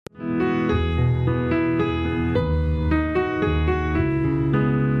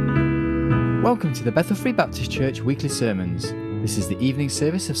Welcome to the Bethel Free Baptist Church weekly sermons. This is the evening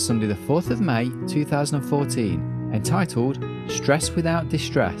service of Sunday the 4th of May 2014, entitled Stress Without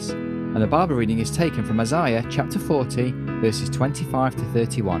Distress, and the Bible reading is taken from Isaiah chapter 40 verses 25 to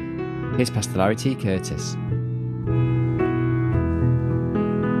 31. Here's Pastor Larry T. Curtis.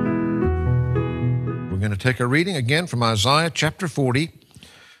 We're going to take a reading again from Isaiah chapter 40,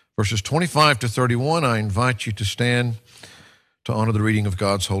 verses 25 to 31. I invite you to stand to honor the reading of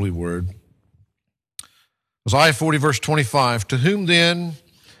God's holy word. Isaiah 40, verse 25, To whom then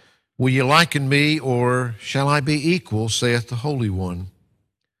will ye liken me, or shall I be equal, saith the Holy One?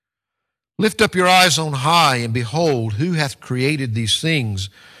 Lift up your eyes on high, and behold, who hath created these things,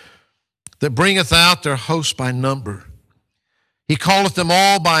 that bringeth out their host by number? He calleth them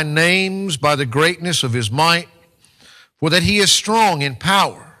all by names, by the greatness of his might, for that he is strong in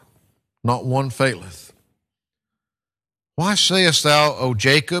power, not one faileth. Why sayest thou, O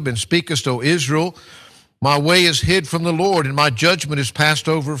Jacob, and speakest, O Israel, my way is hid from the Lord, and my judgment is passed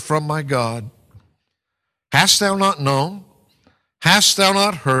over from my God? Hast thou not known? Hast thou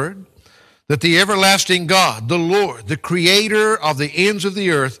not heard that the everlasting God, the Lord, the creator of the ends of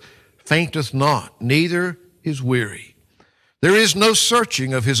the earth, fainteth not, neither is weary? There is no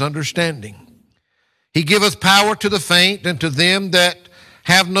searching of his understanding. He giveth power to the faint, and to them that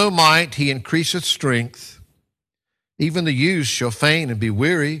have no might he increaseth strength. Even the youths shall faint and be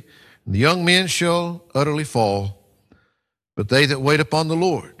weary, and the young men shall utterly fall. But they that wait upon the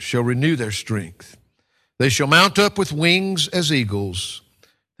Lord shall renew their strength. They shall mount up with wings as eagles.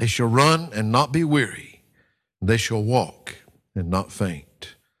 They shall run and not be weary. They shall walk and not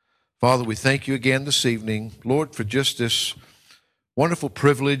faint. Father, we thank you again this evening, Lord, for just this wonderful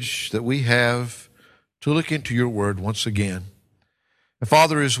privilege that we have to look into your word once again. And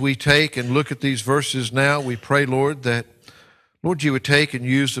Father, as we take and look at these verses now, we pray, Lord, that, Lord, you would take and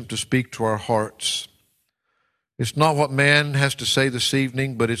use them to speak to our hearts. It's not what man has to say this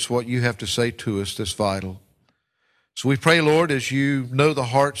evening, but it's what you have to say to us that's vital. So we pray, Lord, as you know the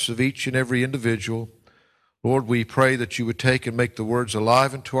hearts of each and every individual, Lord, we pray that you would take and make the words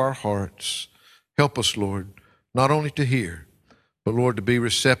alive into our hearts. Help us, Lord, not only to hear, but, Lord, to be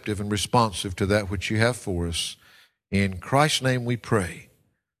receptive and responsive to that which you have for us. In Christ's name we pray.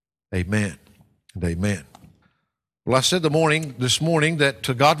 Amen and amen. Well, I said this morning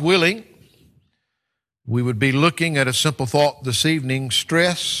that, God willing, we would be looking at a simple thought this evening: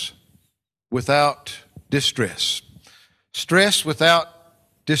 stress without distress. Stress without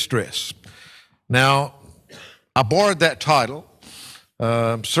distress. Now, I borrowed that title,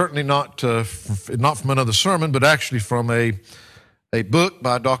 certainly not from another sermon, but actually from a book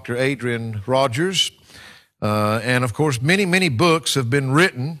by Dr. Adrian Rogers. And of course, many books have been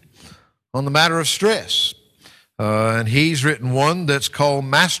written on the matter of stress. And he's written one that's called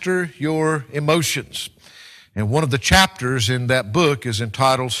Master Your Emotions. And one of the chapters in that book is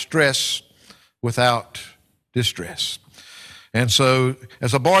entitled Stress Without Distress. And so,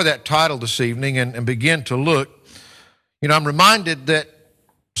 as I borrow that title this evening and begin to look, I'm reminded that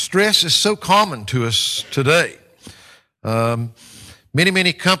stress is so common to us today.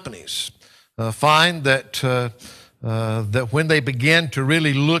 Many companies find that when they begin to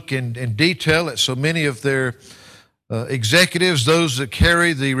really look in detail at so many of their executives, those that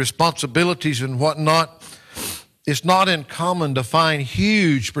carry the responsibilities and whatnot, it's not uncommon to find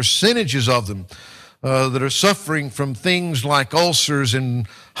huge percentages of them that are suffering from things like ulcers and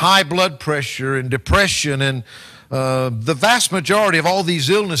high blood pressure and depression. And the vast majority of all these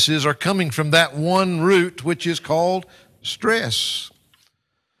illnesses are coming from that one root, which is called stress.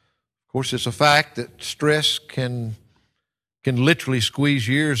 Of course, it's a fact that stress can literally squeeze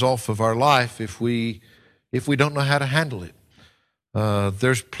years off of our life if we don't know how to handle it.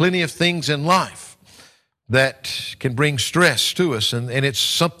 There's plenty of things in life that can bring stress to us, and it's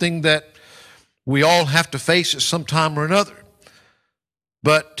something that we all have to face at some time or another.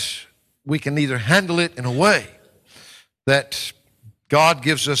 But we can either handle it in a way that God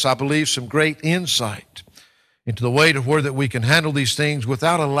gives us, I believe, some great insight into the way to where that we can handle these things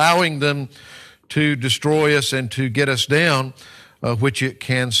without allowing them to destroy us and to get us down, which it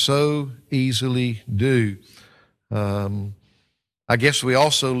can so easily do. I guess we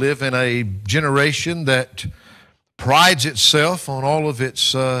also live in a generation that prides itself on all of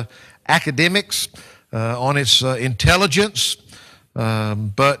its academics, on its intelligence,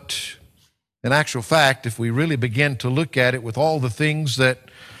 but in actual fact, if we really begin to look at it with all the things that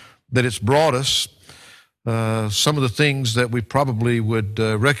it's brought us, some of the things that we probably would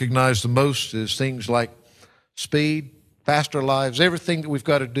recognize the most is things like speed, faster lives, everything that we've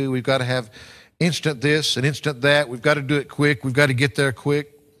got to do. We've got to have instant this and instant that. We've got to do it quick. We've got to get there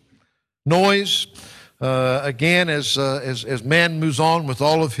quick. noise. Again, as man moves on with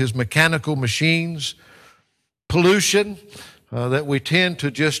all of his mechanical machines, pollution that we tend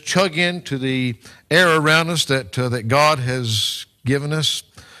to just chug into the air around us that God has given us.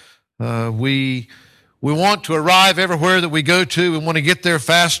 We want to arrive everywhere that we go to. We want to get there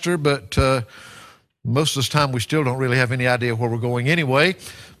faster, but most of the time we still don't really have any idea where we're going anyway.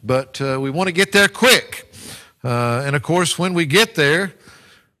 But we want to get there quick. And of course, when we get there,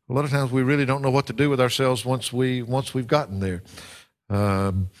 a lot of times we really don't know what to do with ourselves once we've gotten there.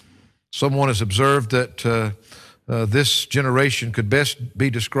 Someone has observed that this generation could best be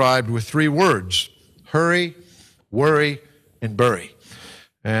described with 3 words: hurry, worry, and bury.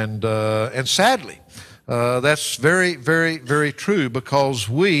 And sadly, that's very, very, very true, because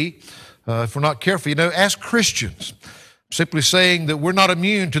we, if we're not careful, as Christians, simply saying that we're not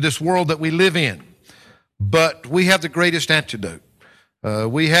immune to this world that we live in, but we have the greatest antidote.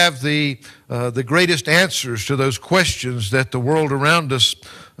 We have the greatest answers to those questions that the world around us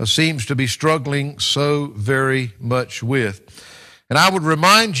seems to be struggling so very much with. And I would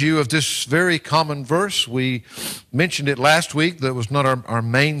remind you of this very common verse. We mentioned it last week. That was not our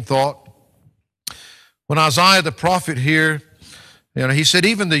main thought. When Isaiah the prophet here, he said,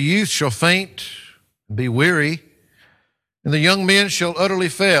 even the youth shall faint and be weary, and the young men shall utterly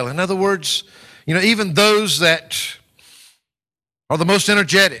fail. In other words, even those that are the most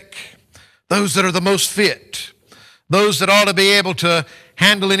energetic, those that are the most fit, those that ought to be able to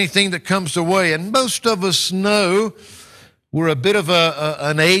handle anything that comes their way. And most of us know we're a bit of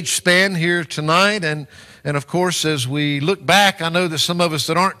an age span here tonight. And of course, as we look back, I know that some of us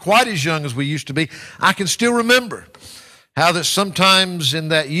that aren't quite as young as we used to be, I can still remember how that sometimes in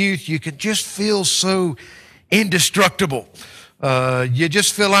that youth you can just feel so indestructible. You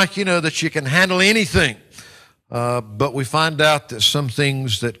just feel like, that you can handle anything. But we find out that some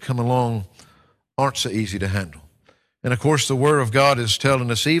things that come along aren't so easy to handle. And of course, the Word of God is telling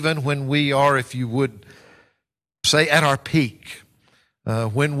us, even when we are, if you would say, at our peak,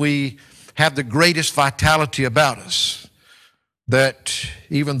 when we have the greatest vitality about us, that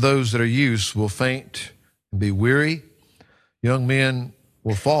even those that are youths will faint and be weary, young men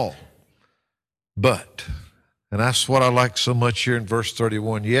will fall. But, and that's what I like so much here in verse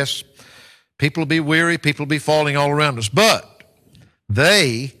 31, yes, people will be weary, people will be falling all around us, but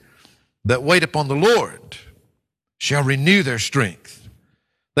they that wait upon the Lord shall renew their strength.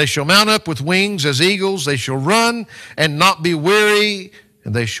 They shall mount up with wings as eagles. They shall run and not be weary,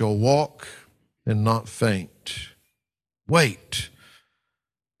 and they shall walk and not faint. Wait.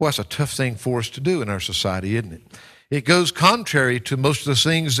 Well, that's a tough thing for us to do in our society, isn't it? It goes contrary to most of the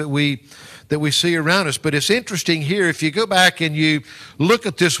things that we see around us. But it's interesting here, if you go back and you look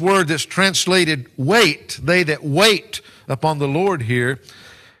at this word that's translated wait, they that wait upon the Lord here,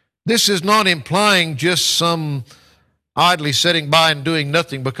 this is not implying just some idly sitting by and doing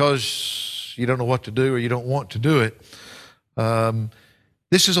nothing because you don't know what to do or you don't want to do it.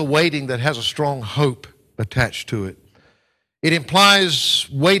 This is a waiting that has a strong hope attached to it. It implies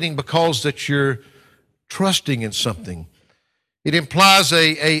waiting because that you're trusting in something. It implies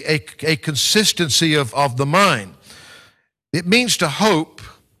a consistency of the mind. It means to hope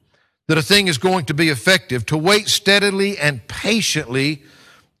that a thing is going to be effective, to wait steadily and patiently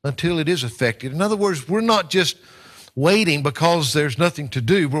until it is effective. In other words, we're not just waiting because there's nothing to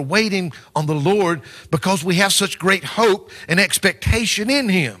do. We're waiting on the Lord because we have such great hope and expectation in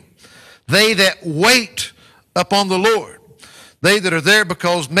Him. They that wait upon the Lord, they that are there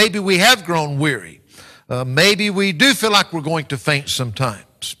because maybe we have grown weary. Maybe we do feel like we're going to faint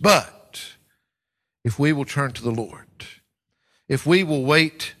sometimes. But if we will turn to the Lord, if we will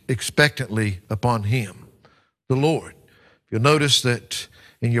wait expectantly upon Him, the Lord, you'll notice that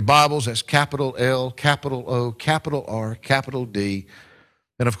in your Bibles, that's capital L, capital O, capital R, capital D,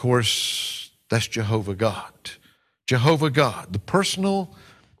 and of course, that's Jehovah God. Jehovah God, the personal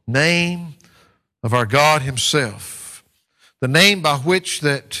name of our God Himself, the name by which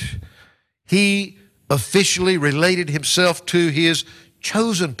that He officially related Himself to His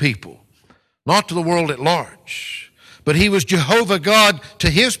chosen people, not to the world at large, but He was Jehovah God to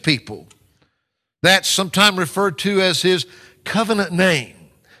His people. That's sometimes referred to as His covenant name.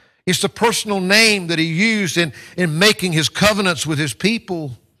 It's the personal name that He used in making His covenants with His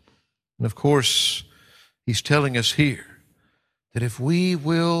people. And of course, He's telling us here that if we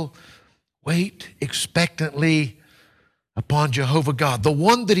will wait expectantly upon Jehovah God, the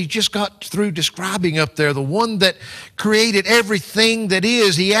one that He just got through describing up there, the one that created everything that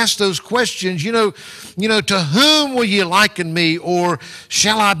is, He asked those questions, to whom will ye liken me, or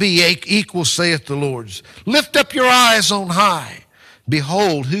shall I be equal, saith the Lord? Lift up your eyes on high.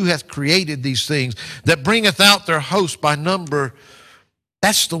 Behold, who hath created these things, that bringeth out their host by number.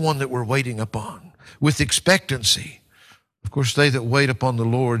 That's the one that we're waiting upon with expectancy. Of course, they that wait upon the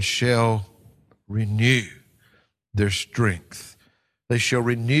Lord shall renew their strength. They shall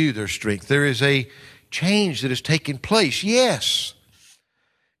renew their strength. There is a change that is taking place. Yes,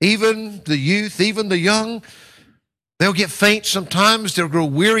 even the youth, even the young, they'll get faint sometimes. They'll grow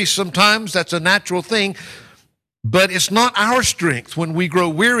weary sometimes. That's a natural thing. But it's not our strength. When we grow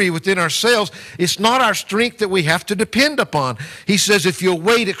weary within ourselves, it's not our strength that we have to depend upon. He says, if you'll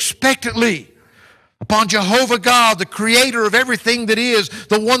wait expectantly upon Jehovah God, the creator of everything that is,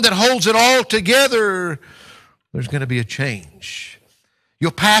 the one that holds it all together, there's going to be a change.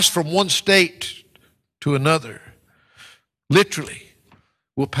 You'll pass from one state to another. Literally,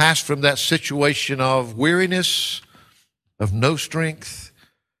 we'll pass from that situation of weariness, of no strength,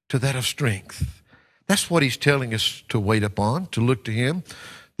 to that of strength. That's what he's telling us to wait upon, to look to him.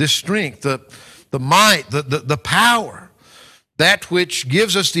 This strength, the might, the power, that which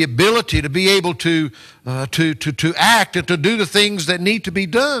gives us the ability to be able to act and to do the things that need to be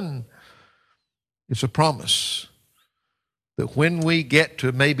done. It's a promise that when we get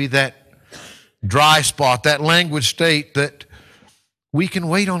to maybe that dry spot, that languid state, that we can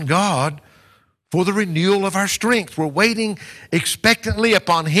wait on God for the renewal of our strength. We're waiting expectantly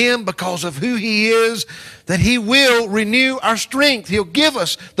upon him because of who he is, that he will renew our strength. He'll give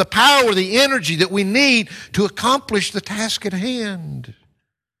us the power, the energy that we need to accomplish the task at hand.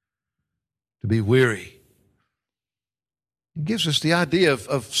 To be weary. He gives us the idea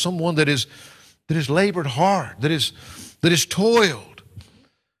of someone that is labored hard, that is toiled,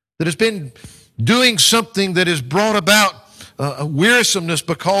 that has been doing something that has brought about a wearisomeness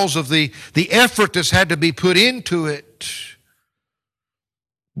because of the effort that's had to be put into it.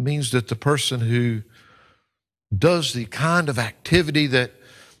 It means that the person who does the kind of activity that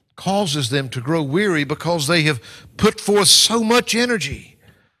causes them to grow weary because they have put forth so much energy.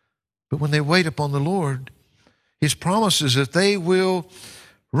 But when they wait upon the Lord, his promise is that they will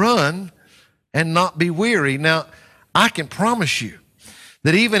run and not be weary. Now, I can promise you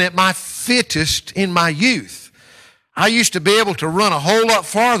that even at my fittest in my youth, I used to be able to run a whole lot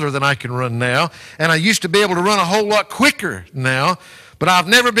farther than I can run now, and I used to be able to run a whole lot quicker now, but I've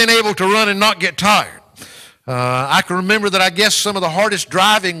never been able to run and not get tired. I can remember that I guess some of the hardest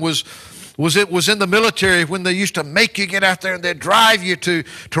driving was in the military, when they used to make you get out there and they'd drive you to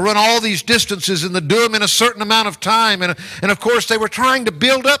run all these distances and to do them in a certain amount of time. And of course, they were trying to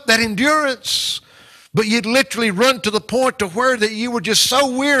build up that endurance. But you'd literally run to the point to where that you were just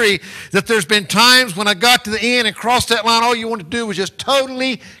so weary that there's been times when I got to the end and crossed that line, all you wanted to do was just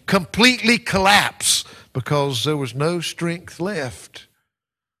totally, completely collapse because there was no strength left.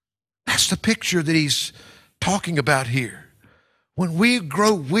 That's the picture that he's talking about here. When we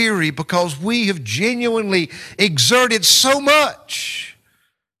grow weary because we have genuinely exerted so much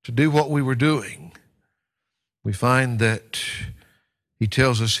to do what we were doing, we find that he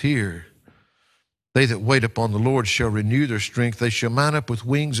tells us here, they that wait upon the Lord shall renew their strength. They shall mount up with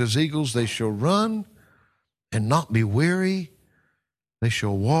wings as eagles. They shall run and not be weary. They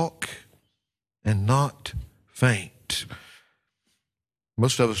shall walk and not faint.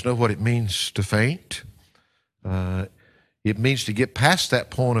 Most of us know what it means to faint. It means to get past that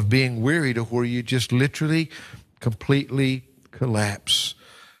point of being weary to where you just literally, completely collapse.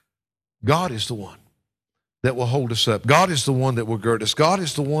 God is the one that will hold us up. God is the one that will gird us. God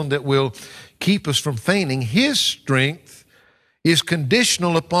is the one that will keep us from fainting. His strength is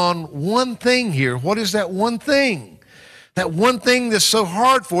conditional upon one thing here. What is that one thing? That one thing that's so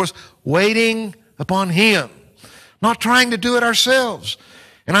hard for us, waiting upon him. Not trying to do it ourselves.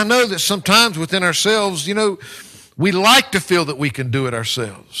 And I know that sometimes within ourselves, we like to feel that we can do it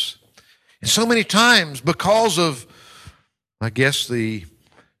ourselves. And so many times, because of, I guess, the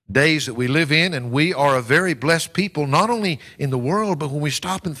days that we live in, and we are a very blessed people, not only in the world, but when we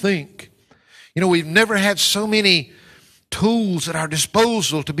stop and think. We've never had so many tools at our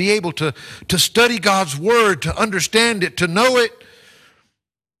disposal to be able to study God's Word, to understand it, to know it.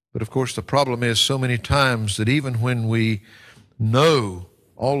 But of course, the problem is so many times that even when we know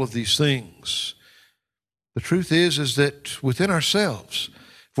all of these things, the truth is that within ourselves,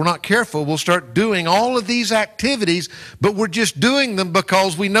 if we're not careful, we'll start doing all of these activities, but we're just doing them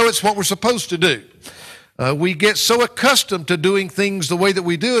because we know it's what we're supposed to do. We get so accustomed to doing things the way that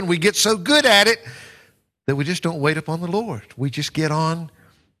we do, and we get so good at it that we just don't wait upon the Lord. We just get on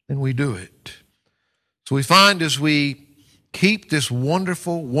and we do it. So we find as we keep this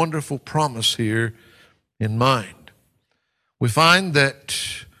wonderful, wonderful promise here in mind, we find that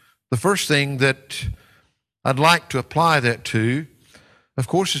the first thing that I'd like to apply that to of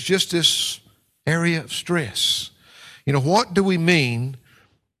course, is just this area of stress. You know, what do we mean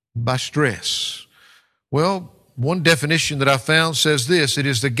by stress? Well, one definition that I found says this: it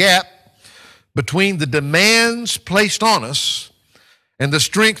is the gap between the demands placed on us and the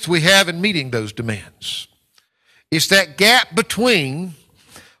strength we have in meeting those demands. It's that gap between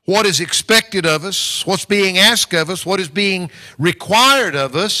what is expected of us, what's being asked of us, what is being required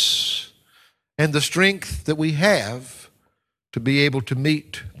of us, and the strength that we have to be able to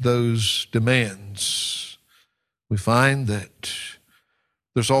meet those demands. We find that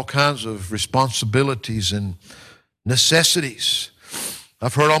there's all kinds of responsibilities and necessities.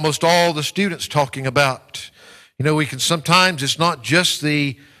 I've heard almost all the students talking about, we can sometimes, it's not just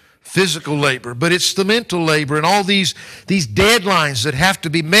the physical labor, but it's the mental labor and all these deadlines that have to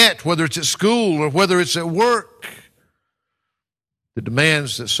be met, whether it's at school or whether it's at work. The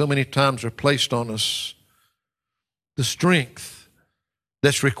demands that so many times are placed on us, the strength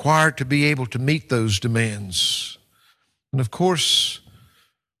that's required to be able to meet those demands. And of course,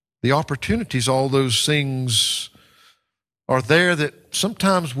 the opportunities, all those things are there that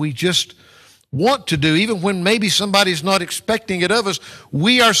sometimes we just want to do, even when maybe somebody's not expecting it of us.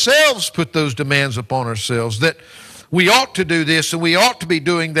 We ourselves put those demands upon ourselves that we ought to do this and we ought to be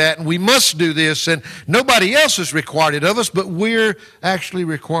doing that and we must do this, and nobody else has required it of us, but we're actually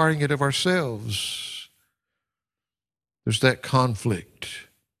requiring it of ourselves. There's that conflict,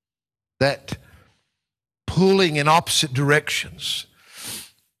 that pulling in opposite directions.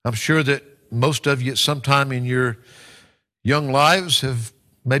 I'm sure that most of you at some time in your young lives have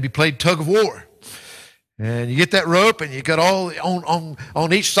maybe played tug of war. And you get that rope and you got all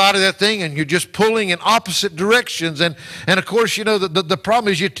on each side of that thing and you're just pulling in opposite directions. And of course, the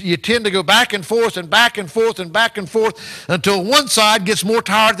problem is you tend to go back and forth and back and forth and back and forth until one side gets more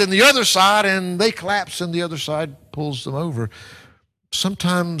tired than the other side and they collapse and the other side pulls them over.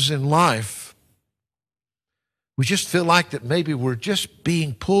 Sometimes in life, we just feel like that maybe we're just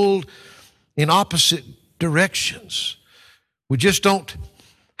being pulled in opposite directions. We just don't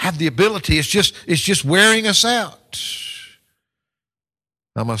have the ability. It's just wearing us out.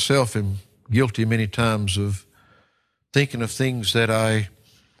 I myself am guilty many times of thinking of things that I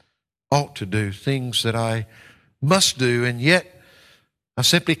ought to do, things that I must do, and yet I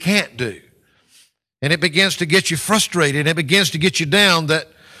simply can't do. And it begins to get you frustrated. It begins to get you down. That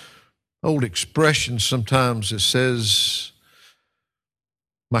old expression sometimes that says,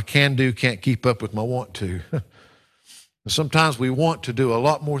 my can do can't keep up with my want to. Sometimes we want to do a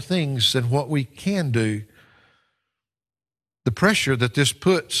lot more things than what we can do. The pressure that this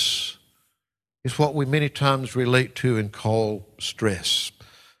puts is what we many times relate to and call stress.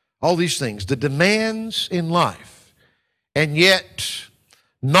 All these things, the demands in life, and yet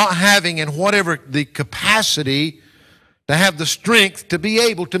not having in whatever the capacity to have the strength to be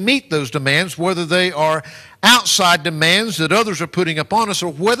able to meet those demands, whether they are outside demands that others are putting upon us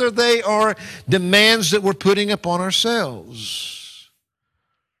or whether they are demands that we're putting upon ourselves.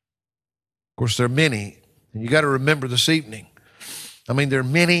 Of course, there are many, and you got to remember this evening, there are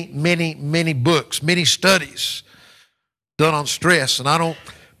many books, many studies done on stress, and I don't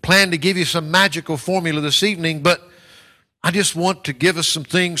plan to give you some magical formula this evening, but I just want to give us some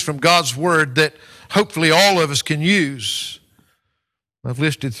things from God's Word that hopefully all of us can use. I've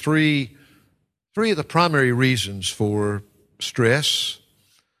listed three of the primary reasons for stress.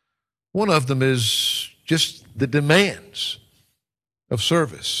 One of them is just the demands of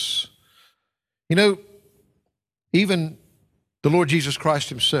service. Even the Lord Jesus Christ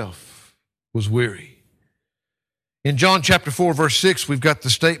himself was weary. In John chapter 4, verse 6, we've got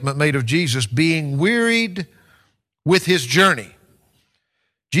the statement made of Jesus being wearied with his journey.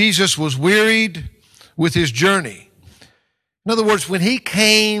 Jesus was wearied with his journey. In other words, when he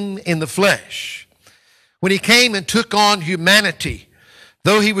came in the flesh, when he came and took on humanity,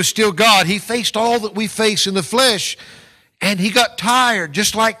 though he was still God, he faced all that we face in the flesh, and he got tired,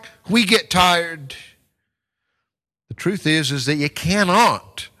 just like we get tired. The truth is that you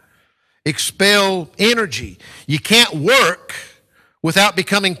cannot expel energy. You can't work without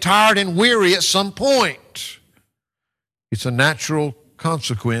becoming tired and weary at some point. It's a natural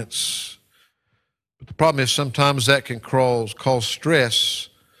consequence. But the problem is sometimes that can cause stress,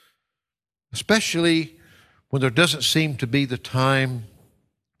 especially when there doesn't seem to be the time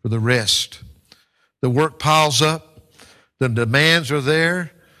for the rest. The work piles up, the demands are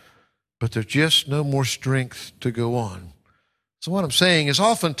there, but there's just no more strength to go on. So what I'm saying is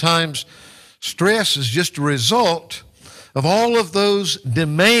oftentimes stress is just a result of all of those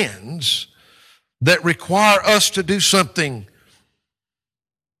demands that require us to do something.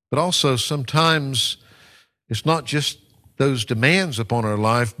 But also sometimes it's not just those demands upon our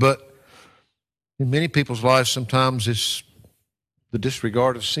life, but in many people's lives, sometimes it's the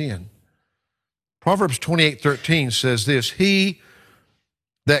disregard of sin. Proverbs 28:13 says this, "He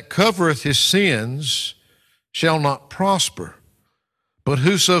that covereth his sins shall not prosper, but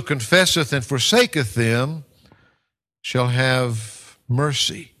whoso confesseth and forsaketh them shall have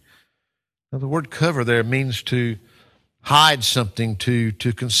mercy." Now, the word cover there means to hide something, to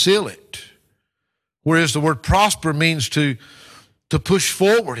conceal it, whereas the word prosper means to push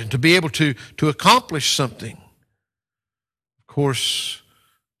forward and to be able to accomplish something. Of course,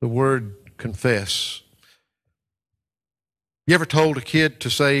 the word confess. You ever told a kid to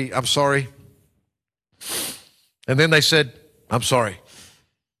say, "I'm sorry," and then they said, "I'm sorry,"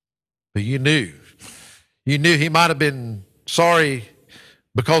 but you knew he might have been sorry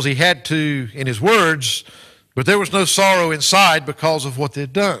because he had to in his words, but there was no sorrow inside because of what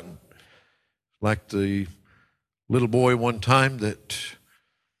they'd done. Like the little boy one time that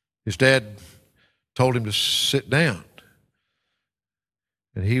his dad told him to sit down,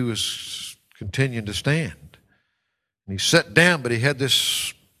 and he was continuing to stand. And he sat down, but he had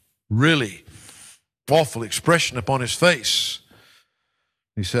this really awful expression upon his face.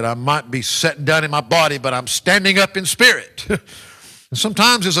 He said, "I might be sitting down in my body, but I'm standing up in spirit." And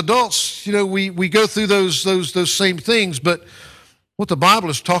sometimes as adults, we go through those same things, but what the Bible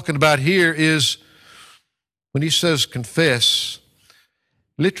is talking about here is when he says confess,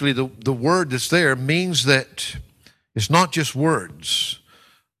 literally the word that's there means that it's not just words,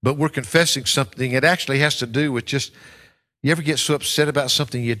 but we're confessing something. It actually has to do with just, you ever get so upset about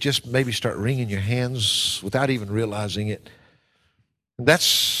something you just maybe start wringing your hands without even realizing it? And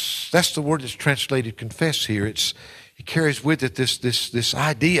that's the word that's translated confess here. It carries with it this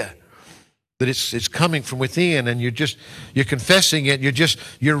idea that it's coming from within, and you're confessing it.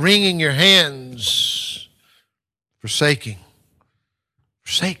 You're wringing your hands. Forsaking.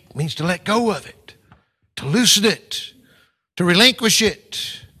 Forsake means to let go of it, to loosen it, to relinquish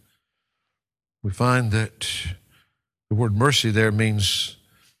it. We find that the word mercy there means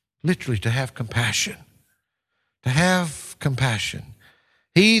literally to have compassion. To have compassion.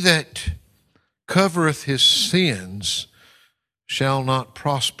 He that covereth his sins shall not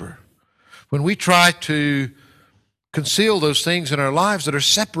prosper. When we try to conceal those things in our lives that are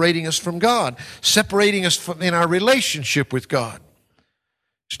separating us from God, separating us from in our relationship with God.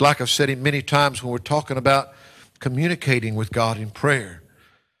 It's like I've said it many times when we're talking about communicating with God in prayer.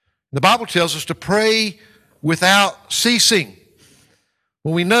 The Bible tells us to pray without ceasing.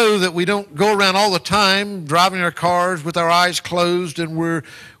 When we know that we don't go around all the time driving our cars with our eyes closed and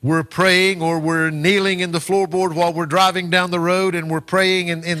we're praying, or we're kneeling in the floorboard while we're driving down the road and we're praying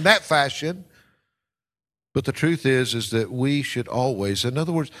in that fashion. But the truth is that we should always, in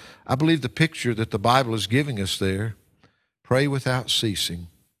other words, I believe the picture that the Bible is giving us there, pray without ceasing.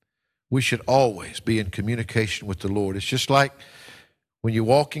 We should always be in communication with the Lord. It's just like when you're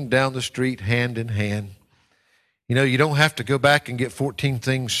walking down the street hand in hand. You don't have to go back and get 14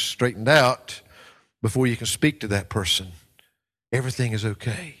 things straightened out before you can speak to that person. Everything is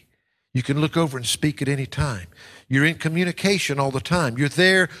okay. You can look over and speak at any time. You're in communication all the time. You're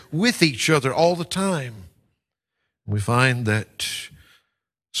there with each other all the time. We find that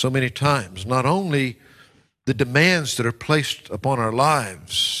so many times, not only the demands that are placed upon our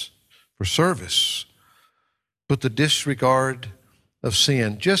lives for service, but the disregard of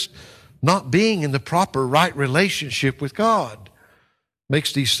sin, just not being in the proper right relationship with God,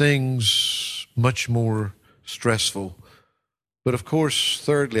 makes these things much more stressful. But of course,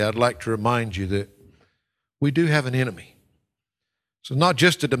 thirdly, I'd like to remind you that we do have an enemy. So not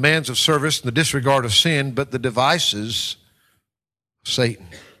just the demands of service and the disregard of sin, but the devices of Satan.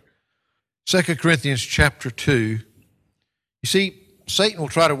 2 Corinthians chapter 2. You see, Satan will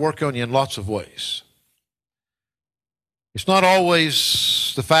try to work on you in lots of ways. It's not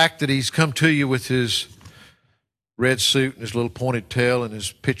always the fact that he's come to you with his red suit and his little pointed tail and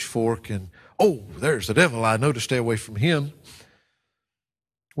his pitchfork and, "Oh, there's the devil, I know to stay away from him."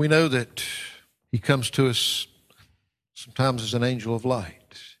 We know that he comes to us sometimes as an angel of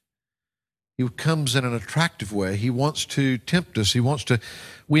light. He comes in an attractive way. He wants to tempt us.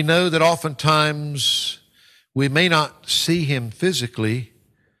 We know that oftentimes we may not see him physically,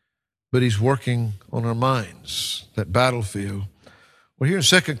 but he's working on our minds, that battlefield. Well, here in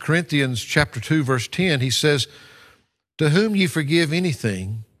 2 Corinthians chapter 2, verse 10, he says, "To whom ye forgive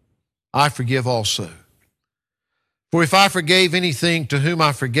anything, I forgive also. For if I forgave anything to whom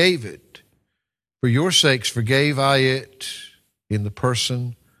I forgave it, for your sakes forgave I it in the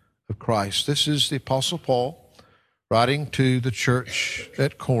person of Christ." This is the Apostle Paul writing to the church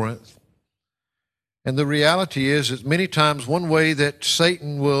at Corinth. And the reality is that many times one way that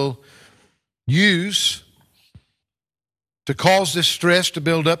Satan will use to cause this stress to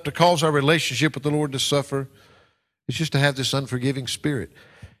build up, to cause our relationship with the Lord to suffer, is just to have this unforgiving spirit.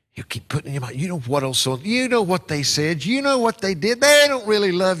 You keep putting in your mind, you know what else, you know what they said, you know what they did, they don't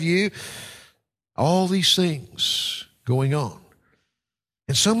really love you. All these things going on.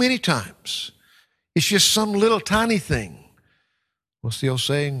 And so many times, it's just some little tiny thing. What's the old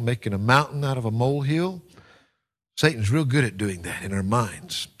saying? Making a mountain out of a molehill. Satan's real good at doing that in our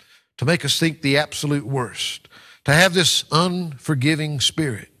minds, to make us think the absolute worst, to have this unforgiving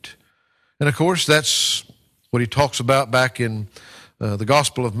spirit. And of course, that's what he talks about back in the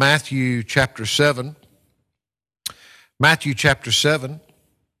Gospel of Matthew chapter 7. Matthew chapter 7.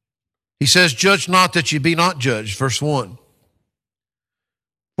 He says, "Judge not that ye be not judged," verse 1.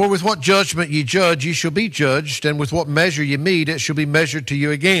 "For with what judgment ye judge, ye shall be judged, and with what measure ye mete, it shall be measured to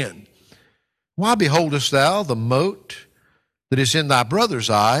you again. Why beholdest thou the mote that is in thy brother's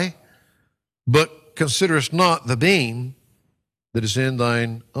eye, but considerest not the beam that is in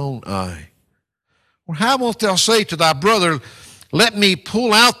thine own eye? Or how wilt thou say to thy brother, Let me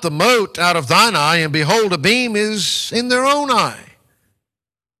pull out the mote out of thine eye, and behold, a beam is in their own eye?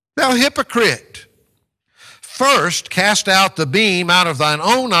 Thou hypocrite! First cast out the beam out of thine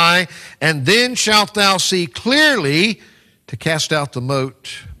own eye, and then shalt thou see clearly to cast out the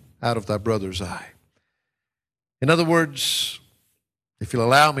mote out of thy brother's eye." In other words, if you'll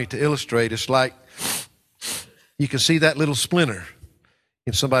allow me to illustrate, it's like you can see that little splinter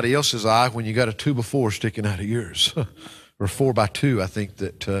in somebody else's eye when you got a 2x4 sticking out of yours. Or 4x2, I think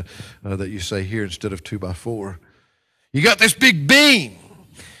that you say here instead of 2x4. You got this big beam.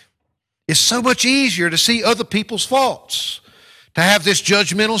 It's so much easier to see other people's faults, to have this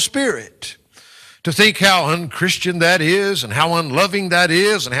judgmental spirit, to think how unchristian that is, and how unloving that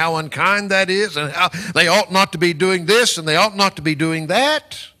is, and how unkind that is, and how they ought not to be doing this, and they ought not to be doing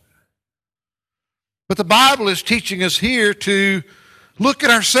that. But the Bible is teaching us here to look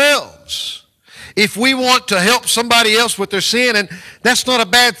at ourselves. If we want to help somebody else with their sin, and that's not a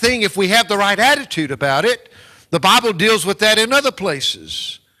bad thing if we have the right attitude about it. The Bible deals with that in other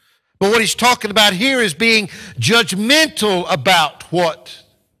places. But what he's talking about here is being judgmental about what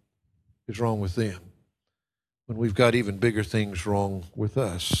is wrong with them when we've got even bigger things wrong with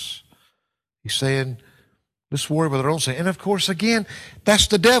us. He's saying, let's worry about our own sin. And of course, again, that's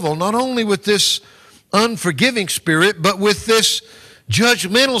the devil, not only with this unforgiving spirit, but with this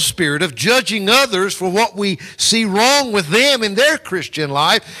judgmental spirit of judging others for what we see wrong with them in their Christian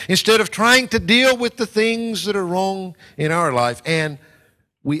life, instead of trying to deal with the things that are wrong in our life. And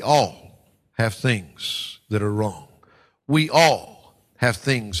we all have things that are wrong. We all have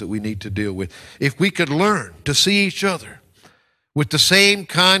things that we need to deal with. If we could learn to see each other with the same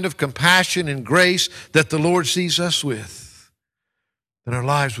kind of compassion and grace that the Lord sees us with, then our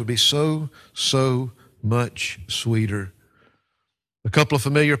lives would be so much sweeter. A couple of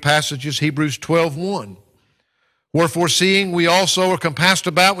familiar passages, Hebrews 12:1. "Wherefore, seeing we also are compassed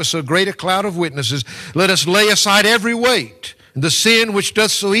about with so great a cloud of witnesses, let us lay aside every weight, and the sin which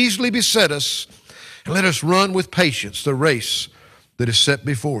doth so easily beset us, and let us run with patience the race that is set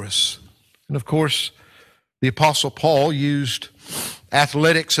before us." And of course, the Apostle Paul used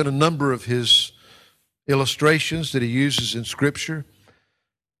athletics in a number of his illustrations that he uses in Scripture.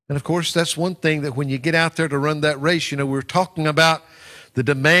 And of course, that's one thing that when you get out there to run that race, we're talking about the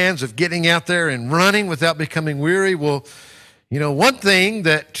demands of getting out there and running without becoming weary. Well, one thing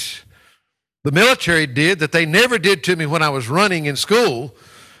that the military did that they never did to me when I was running in school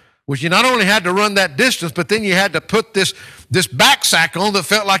was you not only had to run that distance, but then you had to put this backpack on that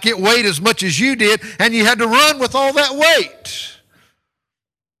felt like it weighed as much as you did, and you had to run with all that weight.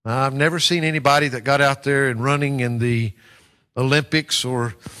 I've never seen anybody that got out there and running in the Olympics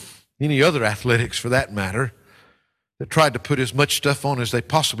or any other athletics for that matter that tried to put as much stuff on as they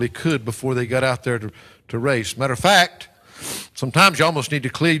possibly could before they got out there to race. Matter of fact, sometimes you almost need to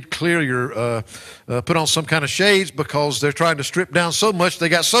clear your, put on some kind of shades because they're trying to strip down so much, they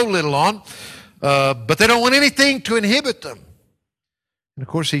got so little on, but they don't want anything to inhibit them. And of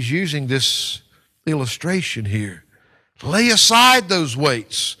course, he's using this illustration here. Lay aside those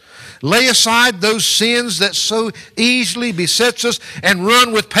weights. Lay aside those sins that so easily besets us, and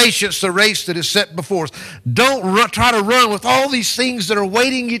run with patience the race that is set before us. Don't try to run with all these things that are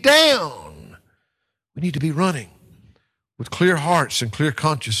weighting you down. We need to be running with clear hearts and clear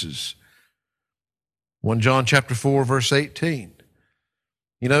consciences. 1 John chapter 4, verse 18.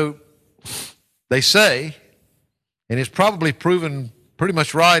 They say, and it's probably proven pretty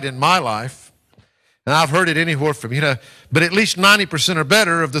much right in my life, And I've heard it anywhere from, but at least 90% or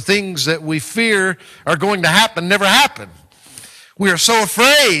better of the things that we fear are going to happen never happen. We are so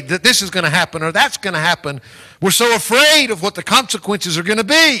afraid that this is going to happen or that's going to happen. We're so afraid of what the consequences are going to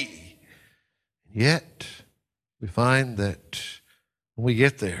be. Yet, we find that when we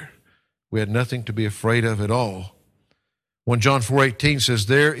get there, we had nothing to be afraid of at all. 1 John 4:18 says,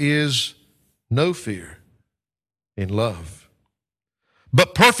 there is no fear in love.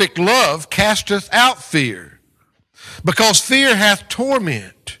 But perfect love casteth out fear, because fear hath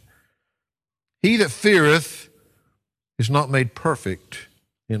torment. He that feareth is not made perfect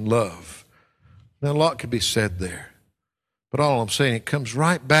in love. Now, a lot could be said there. But all I'm saying, it comes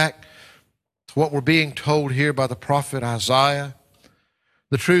right back to what we're being told here by the prophet Isaiah.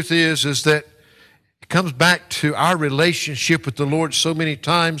 The truth is that it comes back to our relationship with the Lord so many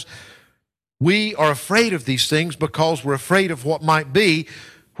times. We are afraid of these things because we're afraid of what might be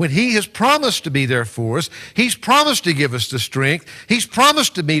when He has promised to be there for us. He's promised to give us the strength. He's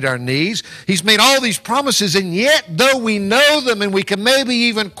promised to meet our needs. He's made all these promises, and yet, though we know them and we can maybe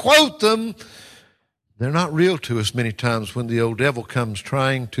even quote them, they're not real to us many times when the old devil comes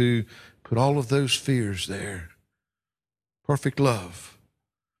trying to put all of those fears there. Perfect love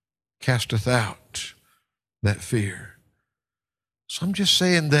casteth out that fear. So I'm just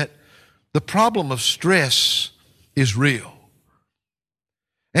saying that the problem of stress is real.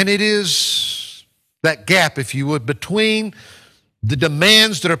 And it is that gap, if you would, between the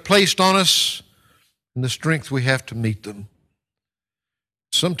demands that are placed on us and the strength we have to meet them.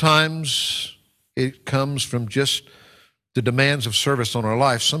 Sometimes it comes from just the demands of service on our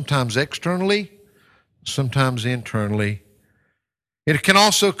life, sometimes externally, sometimes internally. It can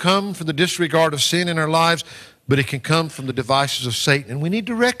also come from the disregard of sin in our lives, but it can come from the devices of Satan. And we need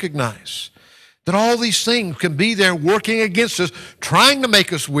to recognize that all these things can be there working against us, trying to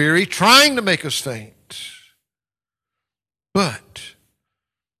make us weary, trying to make us faint. But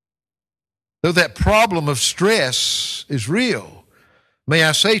though that problem of stress is real, may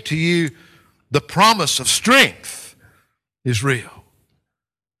I say to you, the promise of strength is real.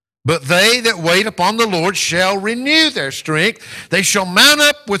 But they that wait upon the Lord shall renew their strength. They shall mount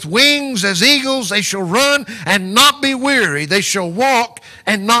up with wings as eagles. They shall run and not be weary. They shall walk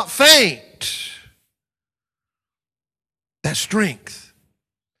and not faint. That strength,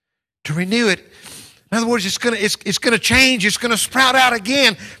 to renew it. In other words, it's going to change. It's going to sprout out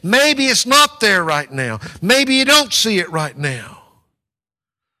again. Maybe it's not there right now. Maybe you don't see it right now.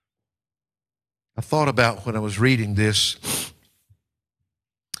 I thought about when I was reading this.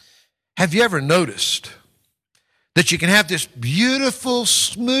 Have you ever noticed that you can have this beautiful,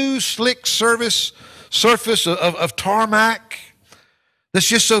 smooth, slick surface of tarmac that's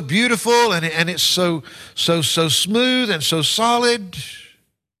just so beautiful and it's so smooth and so solid,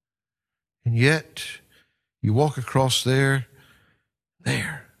 and yet you walk across there,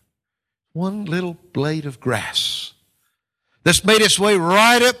 one little blade of grass that's made its way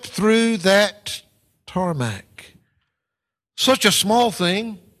right up through that tarmac. Such a small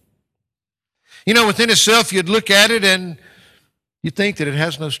thing. Within itself, you'd look at it and you'd think that it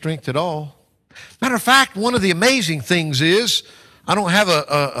has no strength at all. Matter of fact, one of the amazing things is, I don't have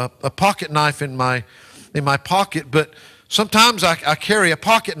a pocket knife in my pocket, but sometimes I carry a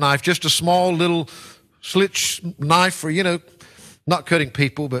pocket knife, just a small little slit knife for, not cutting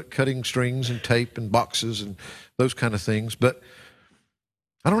people, but cutting strings and tape and boxes and those kind of things. But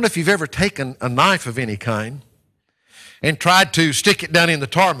I don't know if you've ever taken a knife of any kind and tried to stick it down in the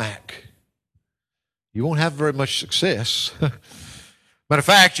tarmac. You won't have very much success. Matter of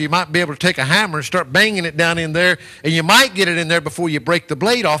fact, you might be able to take a hammer and start banging it down in there, and you might get it in there before you break the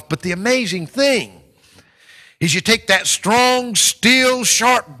blade off. But the amazing thing is you take that strong, steel,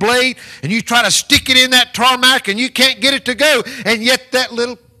 sharp blade, and you try to stick it in that tarmac, and you can't get it to go. And yet that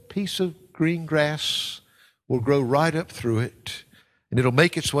little piece of green grass will grow right up through it, and it'll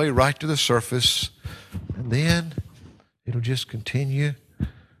make its way right to the surface, and then it'll just continue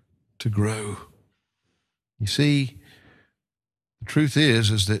to grow. You see, the truth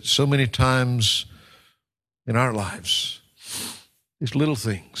is that so many times in our lives, it's little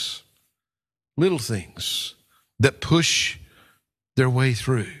things that push their way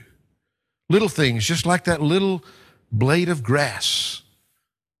through. Little things, just like that little blade of grass.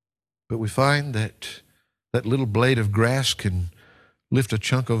 But we find that that little blade of grass can lift a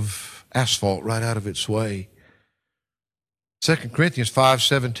chunk of asphalt right out of its way. 2 Corinthians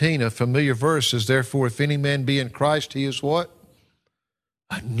 5:17, a familiar verse, says, therefore, if any man be in Christ, he is what?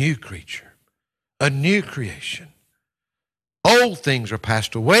 A new creature, a new creation. Old things are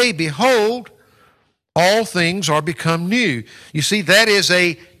passed away. Behold, all things are become new. You see, that is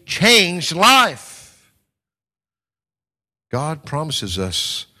a changed life. God promises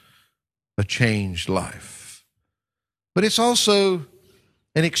us a changed life. But it's also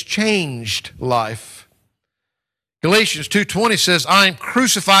an exchanged life. Galatians 2:20 says, I am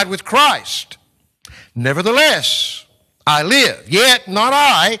crucified with Christ. Nevertheless, I live, yet not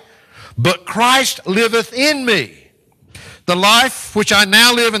I, but Christ liveth in me. The life which I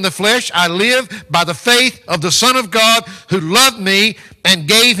now live in the flesh, I live by the faith of the Son of God who loved me and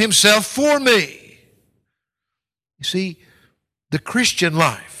gave himself for me. You see, the Christian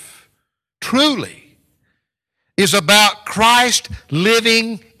life truly is about Christ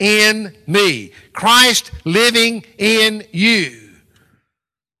living in me, Christ living in you.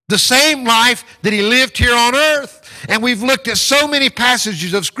 The same life that he lived here on earth. And we've looked at so many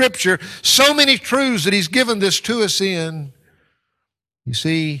passages of Scripture, so many truths that he's given this to us in. You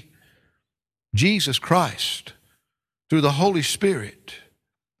see, Jesus Christ, through the Holy Spirit,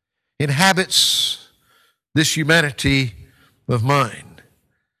 inhabits this humanity of mine.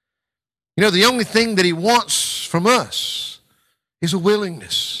 You know, the only thing that he wants from us is a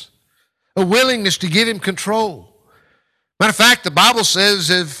willingness to give him control. Matter of fact, the Bible says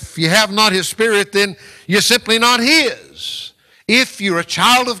if you have not his Spirit, then you're simply not his. If you're a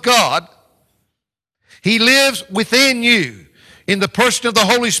child of God, he lives within you in the person of the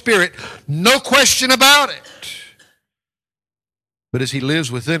Holy Spirit, no question about it. But as he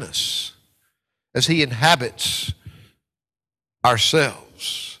lives within us, as he inhabits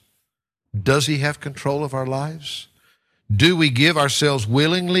ourselves, does he have control of our lives? Do we give ourselves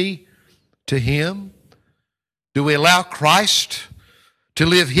willingly to him? Do we allow Christ to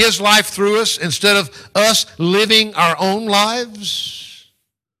live his life through us instead of us living our own lives?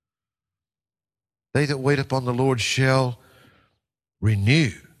 They that wait upon the Lord shall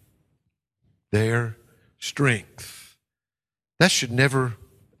renew their strength. That should never,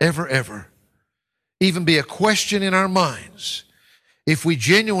 ever, ever even be a question in our minds. If we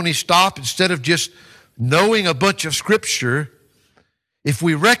genuinely stop, instead of just knowing a bunch of Scripture, if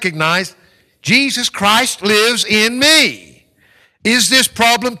we recognize Jesus Christ lives in me. Is this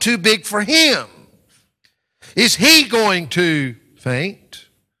problem too big for him? Is he going to faint?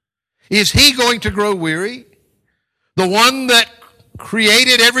 Is he going to grow weary? The one that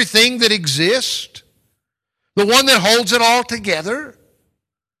created everything that exists? The one that holds it all together?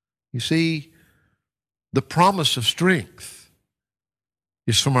 You see, the promise of strength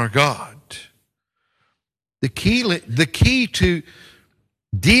is from our God. The key to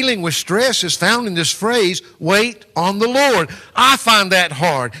dealing with stress is found in this phrase, wait on the Lord. I find that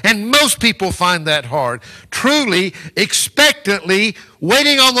hard, and most people find that hard. Truly, expectantly,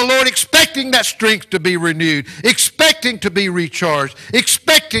 waiting on the Lord, expecting that strength to be renewed, expecting to be recharged,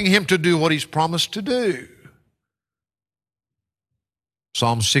 expecting him to do what he's promised to do.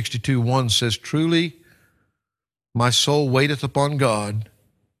 Psalm 62:1 says, truly, my soul waiteth upon God.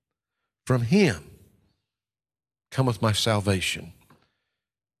 From him cometh my salvation.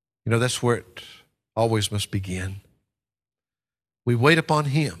 You know, that's where it always must begin. We wait upon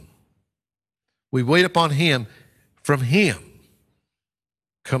him. We wait upon him. From him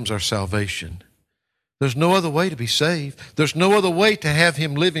comes our salvation. There's no other way to be saved. There's no other way to have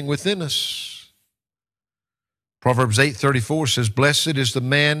him living within us. Proverbs 8:34 says, blessed is the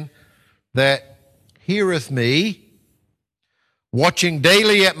man that heareth me, watching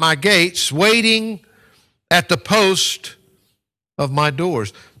daily at my gates, waiting at the post of my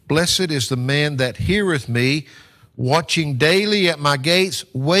doors. Blessed is the man that heareth me, watching daily at my gates,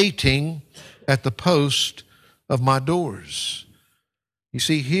 waiting at the post of my doors. You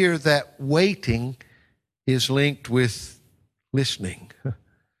see here that waiting is linked with listening.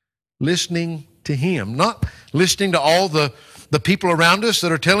 Listening to him, not listening to all the people around us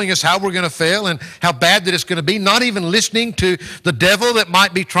that are telling us how we're going to fail and how bad that it's going to be, not even listening to the devil that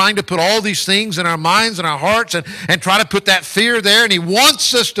might be trying to put all these things in our minds and our hearts and try to put that fear there, and he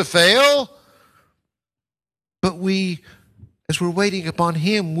wants us to fail. But as we're waiting upon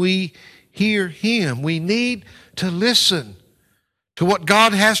him, we hear him. We need to listen to what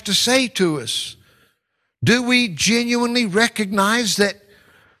God has to say to us. Do we genuinely recognize that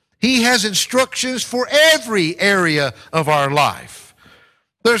he has instructions for every area of our life?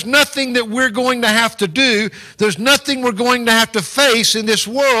 There's nothing that we're going to have to do. There's nothing we're going to have to face in this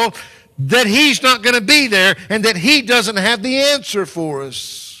world that he's not going to be there and that he doesn't have the answer for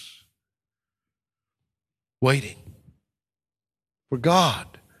us. Waiting for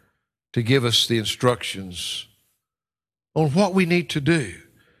God to give us the instructions on what we need to do,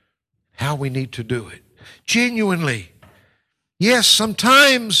 how we need to do it. Genuinely. Yes,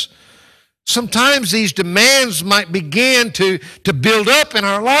 sometimes these demands might begin to build up in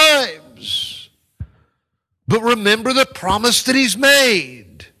our lives. but remember the promise that He's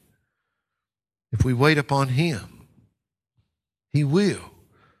made. If we wait upon Him, He will,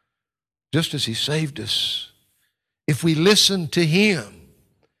 just as He saved us. If we listen to Him,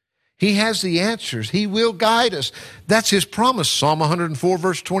 He has the answers. He will guide us. That's His promise. Psalm 104,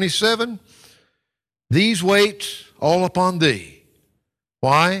 verse 27. These wait all upon Thee.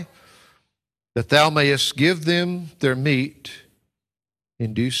 Why? That Thou mayest give them their meat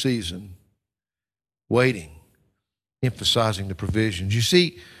in due season. Waiting, emphasizing the provisions. You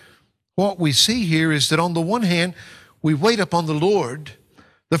see, what we see here is that on the one hand, we wait upon the Lord.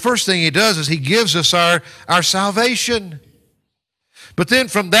 The first thing He does is He gives us our salvation. But then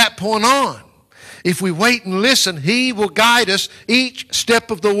from that point on, if we wait and listen, He will guide us each step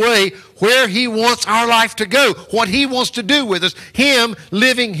of the way where He wants our life to go, what He wants to do with us, Him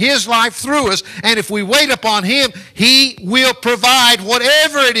living His life through us. And if we wait upon Him, He will provide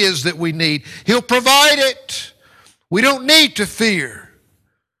whatever it is that we need. He'll provide it. We don't need to fear.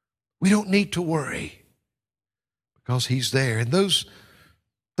 We don't need to worry because He's there. And those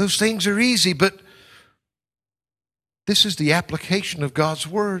things are easy, but this is the application of God's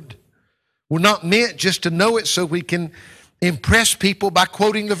Word. We're not meant just to know it so we can impress people by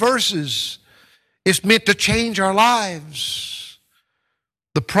quoting the verses. It's meant to change our lives.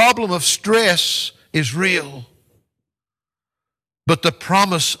 The problem of stress is real, but the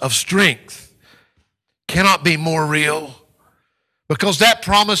promise of strength cannot be more real because that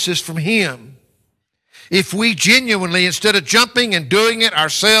promise is from Him. If we genuinely, instead of jumping and doing it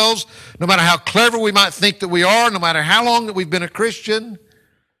ourselves, no matter how clever we might think that we are, no matter how long that we've been a Christian,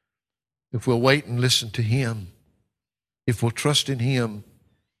 if we'll wait and listen to Him, if we'll trust in Him,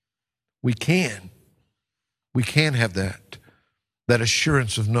 we can have that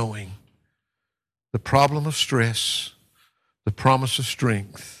assurance of knowing the problem of stress, the promise of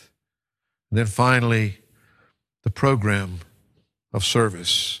strength, and then finally, the program of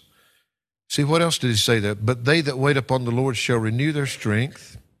service. See, what else did He say there? But they that wait upon the Lord shall renew their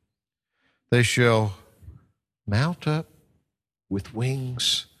strength. They shall mount up with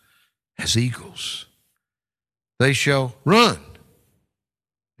wings as eagles. They shall run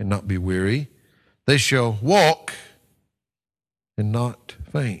and not be weary. They shall walk and not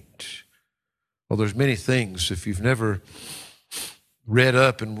faint. Well, there's many things. If you've never read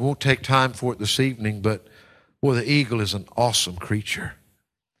up, and won't take time for it this evening, but boy, the eagle is an awesome creature.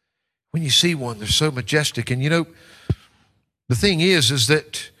 When you see one, they're so majestic. And you know, the thing is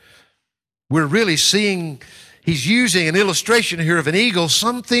that we're really seeing, He's using an illustration here of an eagle,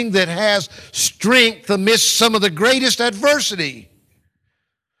 something that has strength amidst some of the greatest adversity.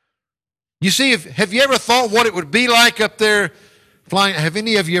 You see, have you ever thought what it would be like up there flying? Have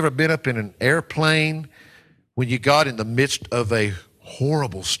any of you ever been up in an airplane when you got in the midst of a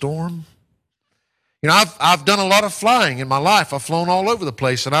horrible storm? You know, I've done a lot of flying in my life. I've flown all over the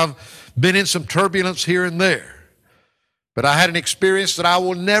place, and I've been in some turbulence here and there. But I had an experience that I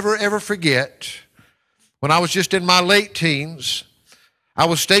will never, ever forget. When I was just in my late teens, I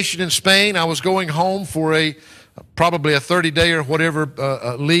was stationed in Spain. I was going home for probably a 30-day or whatever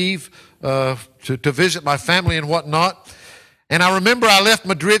leave to visit my family and whatnot. And I remember I left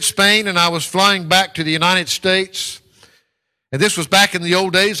Madrid, Spain, and I was flying back to the United States. And this was back in the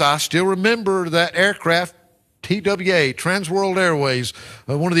old days. I still remember that aircraft, TWA, Trans World Airways,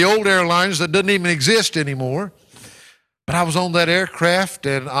 one of the old airlines that doesn't even exist anymore. But I was on that aircraft,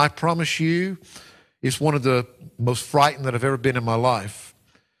 and I promise you, it's one of the most frightened that I've ever been in my life,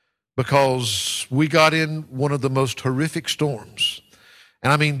 because we got in one of the most horrific storms.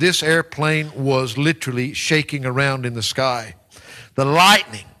 And I mean, this airplane was literally shaking around in the sky. The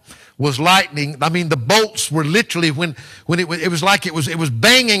lightning was lightning. I mean, the bolts were literally, when it was like it was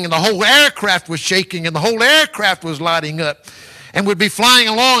banging, and the whole aircraft was shaking, and the whole aircraft was lighting up. And we'd be flying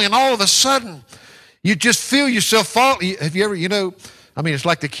along, and all of a sudden, you just feel yourself fall. Have you ever, I mean, it's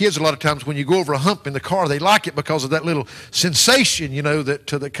like the kids a lot of times when you go over a hump in the car, they like it because of that little sensation,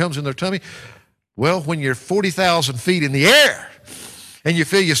 that comes in their tummy. Well, when you're 40,000 feet in the air and you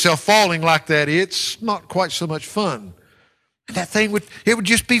feel yourself falling like that, it's not quite so much fun. And that thing would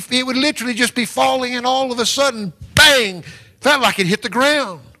literally just be falling, and all of a sudden, bang, felt like it hit the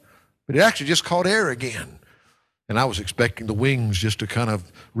ground. But it actually just caught air again. And I was expecting the wings just to kind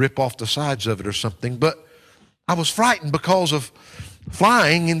of rip off the sides of it or something. But I was frightened because of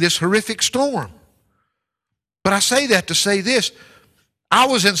flying in this horrific storm. But I say that to say this. I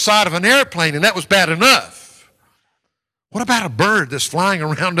was inside of an airplane, and that was bad enough. What about a bird that's flying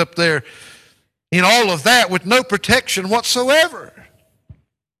around up there in all of that with no protection whatsoever?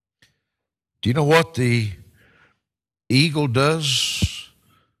 Do you know what the eagle does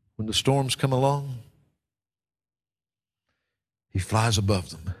when the storms come along? He flies above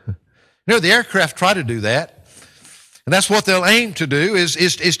them. You know, the aircraft try to do that. And that's what they'll aim to do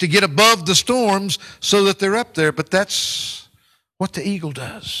is to get above the storms so that they're up there. But that's what the eagle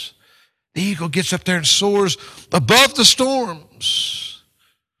does. The eagle gets up there and soars above the storms.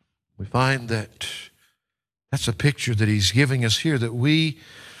 We find that that's a picture that he's giving us here, that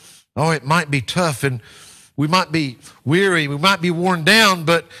it might be tough and we might be weary, we might be worn down,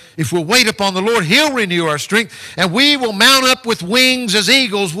 but if we'll wait upon the Lord, He'll renew our strength, and we will mount up with wings as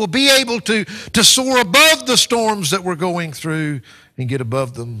eagles. We'll be able to soar above the storms that we're going through and get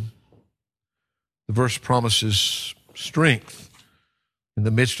above them. The verse promises strength in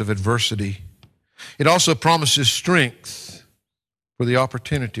the midst of adversity. It also promises strength for the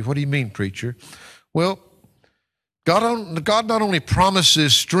opportunity. What do you mean, preacher? Well, God not only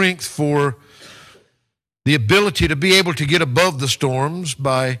promises strength for the ability to be able to get above the storms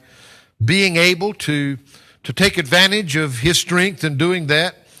by being able to take advantage of His strength in doing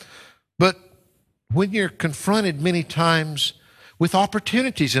that, but when you're confronted many times with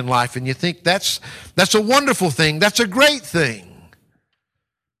opportunities in life and you think that's a wonderful thing, that's a great thing.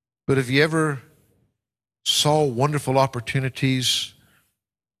 But have you ever saw wonderful opportunities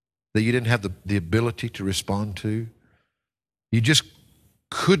that you didn't have the ability to respond to? You just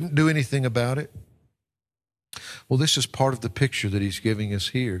couldn't do anything about it? Well, this is part of the picture that he's giving us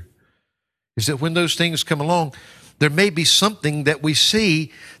here, is that when those things come along, there may be something that we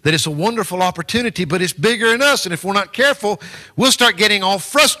see that is a wonderful opportunity, but it's bigger than us. And if we're not careful, we'll start getting all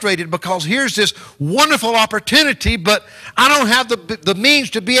frustrated because here's this wonderful opportunity, but I don't have the means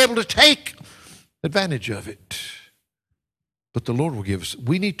to be able to take advantage of it. But the Lord will give us.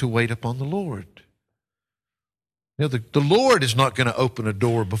 We need to wait upon the Lord. You know, the Lord is not going to open a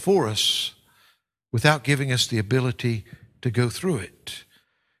door before us without giving us the ability to go through it.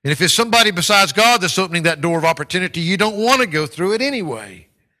 And if it's somebody besides God that's opening that door of opportunity, you don't want to go through it anyway.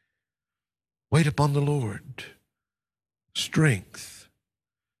 Wait upon the Lord. Strength.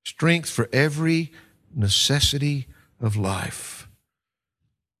 Strength for every necessity of life.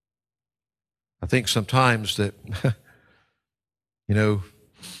 I think sometimes that,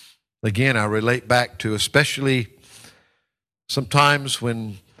 again, I relate back to especially sometimes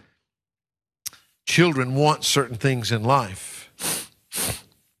when children want certain things in life.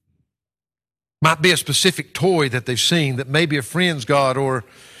 Might be a specific toy that they've seen that maybe a friend's got, or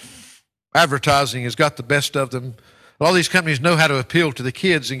advertising has got the best of them. All these companies know how to appeal to the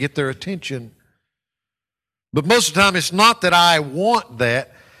kids and get their attention. But most of the time, it's not that I want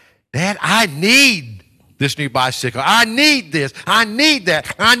that. Dad, I need this new bicycle. I need this. I need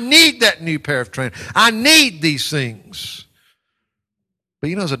that. I need that new pair of trainers. I need these things.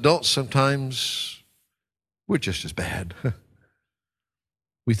 But as adults, sometimes we're just as bad.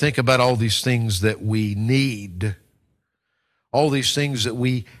 We think about all these things that we need, all these things that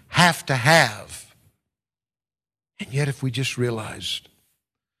we have to have. And yet if we just realized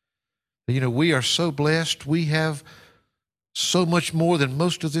that, we are so blessed, we have so much more than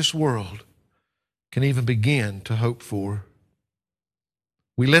most of this world can even begin to hope for.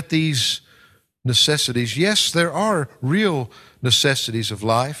 We let these necessities, yes, there are real necessities of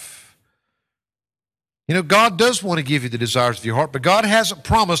life. God does want to give you the desires of your heart, but God hasn't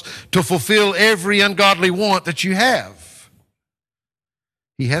promised to fulfill every ungodly want that you have.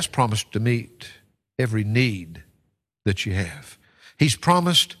 He has promised to meet every need that you have. He's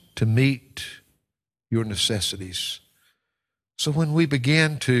promised to meet your necessities. So when we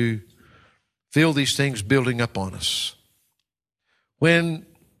begin to feel these things building up on us, when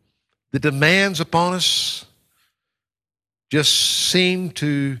the demands upon us just seem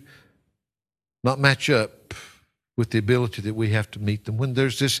to not match up with the ability that we have to meet them, when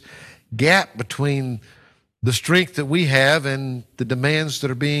there's this gap between the strength that we have and the demands that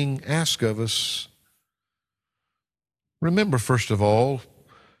are being asked of us, remember, first of all,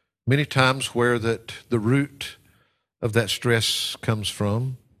 many times where the root of that stress comes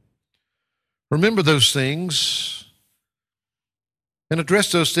from. Remember those things and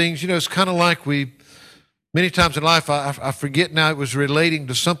address those things. It's kind of like many times in life, I forget now, it was relating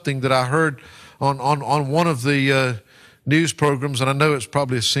to something that I heard on one of the news programs, and I know it's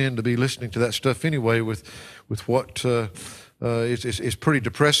probably a sin to be listening to that stuff anyway with what it's pretty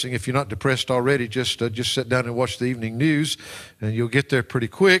depressing. If you're not depressed already, just sit down and watch the evening news, and you'll get there pretty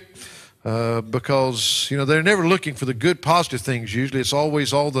quick. Because, they're never looking for the good, positive things usually. It's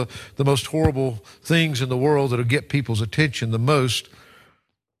always all the most horrible things in the world that'll get people's attention the most.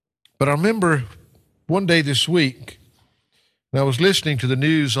 But I remember one day this week, and I was listening to the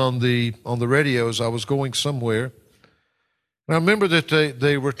news on the radio as I was going somewhere. And I remember that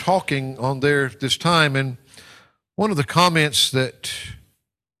they were talking on there this time, and One of the comments that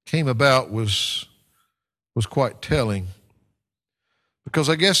came about was quite telling, because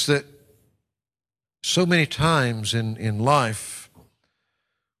I guess that so many times in life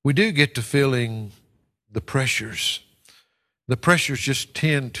we do get to feeling the pressures. The pressures just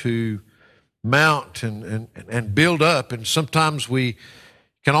tend to mount and build up, and sometimes we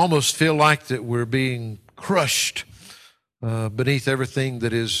can almost feel like that we're being crushed beneath everything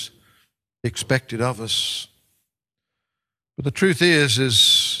that is expected of us. But the truth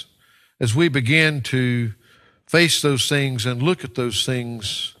is as we begin to face those things and look at those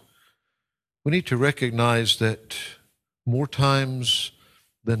things, we need to recognize that more times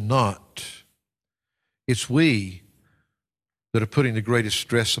than not, it's we that are putting the greatest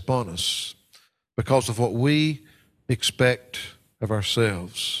stress upon us because of what we expect of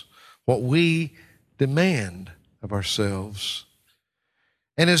ourselves, what we demand of ourselves.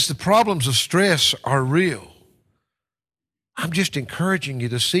 And as the problems of stress are real, I'm just encouraging you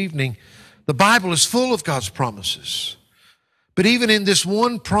this evening, the Bible is full of God's promises. But even in this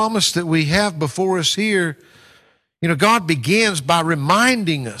one promise that we have before us here, God begins by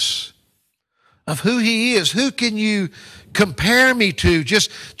reminding us of who He is. Who can you compare me to?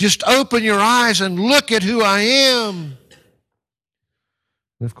 Just open your eyes and look at who I am.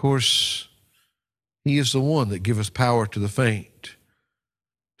 And of course, He is the one that giveth power to the faint.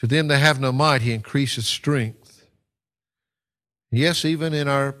 To them that have no might, He increaseth strength. Yes, even in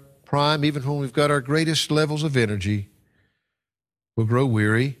our prime, even when we've got our greatest levels of energy, we'll grow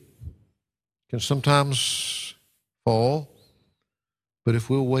weary, can sometimes fall. But if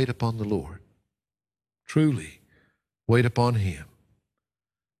we'll wait upon the Lord, truly wait upon Him,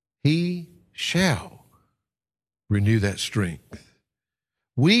 He shall renew that strength.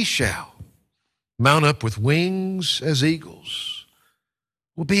 We shall mount up with wings as eagles.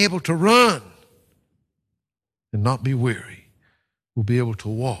 We'll be able to run and not be weary. We'll be able to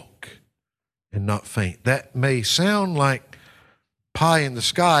walk and not faint. That may sound like pie in the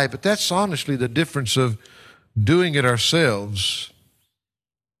sky, but that's honestly the difference of doing it ourselves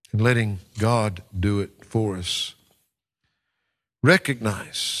and letting God do it for us.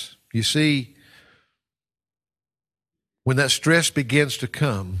 Recognize, you see, when that stress begins to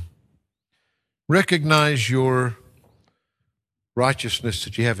come, recognize your righteousness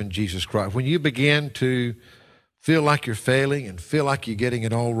that you have in Jesus Christ. When you begin to feel like you're failing and feel like you're getting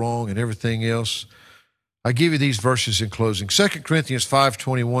it all wrong and everything else, I give you these verses in closing. 2 Corinthians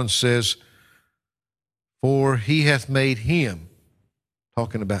 5:21 says, "For He hath made Him,"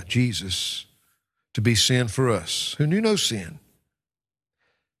 talking about Jesus, "to be sin for us, who knew no sin,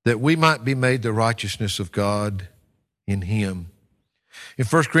 that we might be made the righteousness of God in Him." In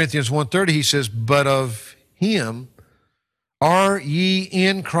 1 Corinthians 1:30 he says, "But of Him are ye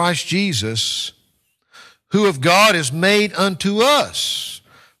in Christ Jesus, who of God is made unto us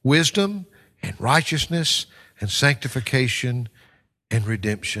wisdom and righteousness and sanctification and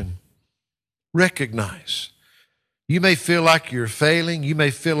redemption." Recognize. You may feel like you're failing. You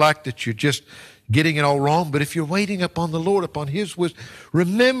may feel like that you're just getting it all wrong. But if you're waiting upon the Lord, upon His wisdom,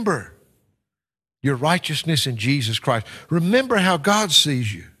 remember your righteousness in Jesus Christ. Remember how God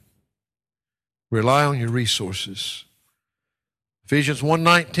sees you. Rely on your resources. Ephesians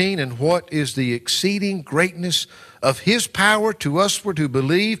 1:19, "And what is the exceeding greatness of His power to usward who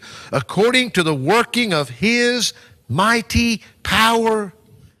believe, according to the working of His mighty power."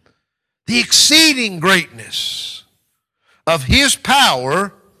 The exceeding greatness of His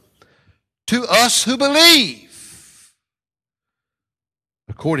power to us who believe,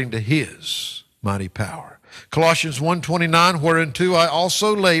 according to His mighty power. Colossians 1:29, "Whereunto I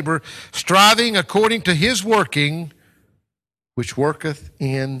also labor, striving according to His working, which worketh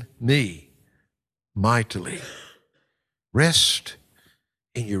in me mightily." Rest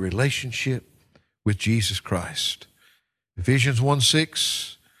in your relationship with Jesus Christ. Ephesians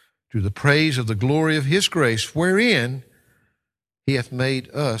 1:6, "To the praise of the glory of His grace, wherein He hath made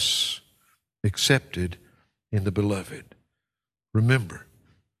us accepted in the Beloved." Remember,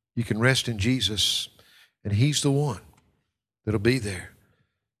 you can rest in Jesus, and He's the one that'll be there,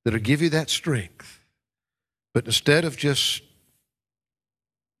 that'll give you that strength. But instead of just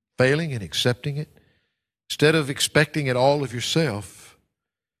failing and accepting it, instead of expecting it all of yourself,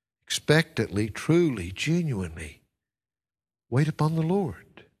 expectantly, truly, genuinely wait upon the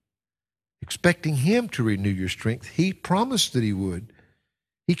Lord, expecting Him to renew your strength. He promised that He would.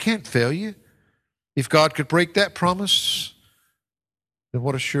 He can't fail you. If God could break that promise, then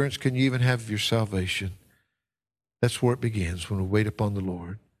what assurance can you even have of your salvation? That's where it begins, when we wait upon the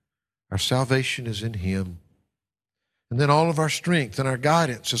Lord. Our salvation is in Him. And then all of our strength and our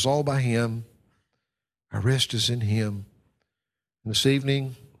guidance is all by Him. Our rest is in Him. And this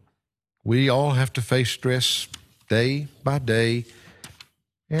evening, we all have to face stress day by day,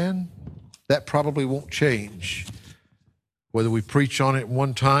 and that probably won't change, whether we preach on it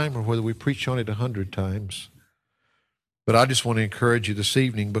one time or whether we preach on it 100 times. But I just want to encourage you this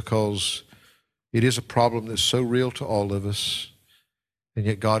evening, because it is a problem that's so real to all of us, and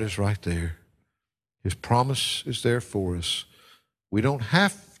yet God is right there. His promise is there for us. We don't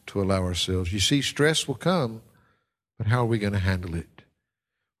have to allow ourselves. You see, stress will come, but how are we going to handle it?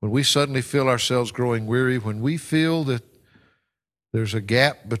 When we suddenly feel ourselves growing weary, when we feel that there's a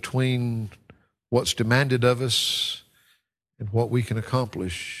gap between what's demanded of us and what we can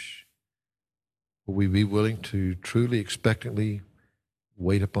accomplish, will we be willing to truly, expectantly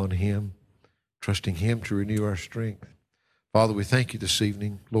wait upon Him, trusting Him to renew our strength? Father, we thank you this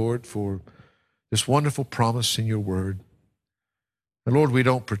evening, Lord, for this wonderful promise in your word. And Lord, we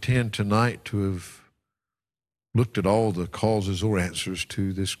don't pretend tonight to have looked at all the causes or answers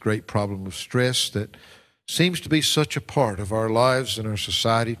to this great problem of stress that seems to be such a part of our lives and our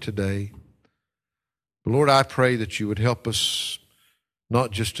society today. But Lord, I pray that you would help us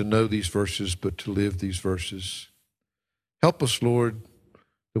not just to know these verses, but to live these verses. Help us, Lord,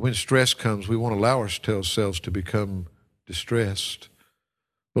 that when stress comes, we won't allow ourselves to become distressed.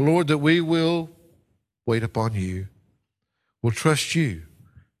 But Lord, that we will wait upon you. We'll trust you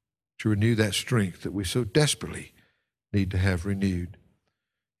to renew that strength that we so desperately need to have renewed.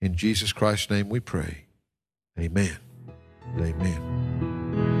 In Jesus Christ's name we pray. Amen. Amen.